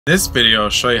This video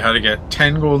will show you how to get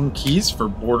 10 golden keys for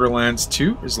Borderlands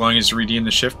 2 as long as you redeem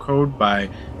the shift code by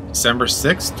December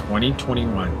 6,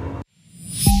 2021.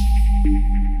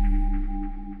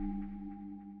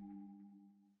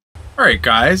 Alright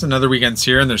guys, another weekend's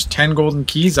here and there's 10 golden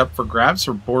keys up for grabs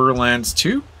for Borderlands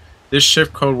 2. This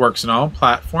shift code works on all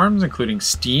platforms including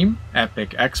Steam,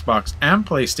 Epic, Xbox, and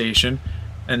PlayStation,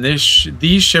 and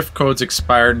these shift codes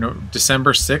expire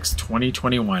December 6,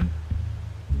 2021.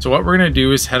 So what we're going to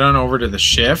do is head on over to the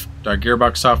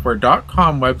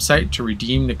shift.gearboxsoftware.com website to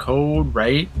redeem the code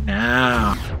right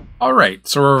now. Alright,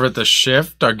 so we're over at the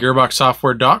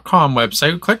shift.gearboxsoftware.com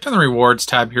website. We clicked on the rewards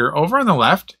tab here over on the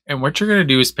left, and what you're going to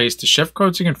do is paste the shift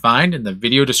codes you can find in the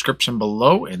video description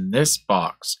below in this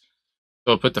box.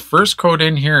 So put the first code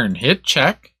in here and hit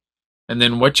check, and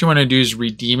then what you want to do is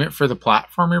redeem it for the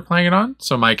platform you're playing it on.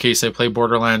 So in my case, I play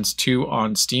Borderlands 2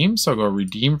 on Steam, so I'll go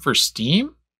redeem for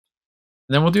Steam.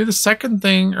 And then we'll do the second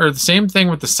thing, or the same thing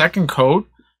with the second code.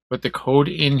 Put the code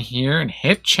in here and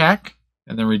hit check,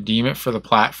 and then redeem it for the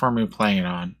platform you're playing it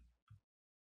on.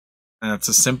 And it's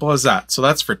as simple as that. So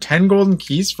that's for 10 golden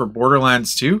keys for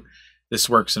Borderlands 2. This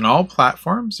works in all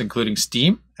platforms, including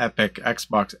Steam, Epic,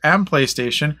 Xbox, and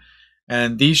PlayStation.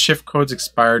 And these shift codes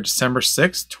expire December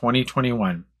 6,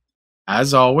 2021.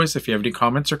 As always, if you have any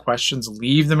comments or questions,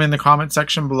 leave them in the comment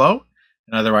section below.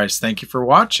 And otherwise, thank you for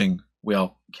watching.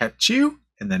 We'll catch you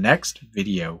in the next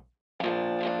video.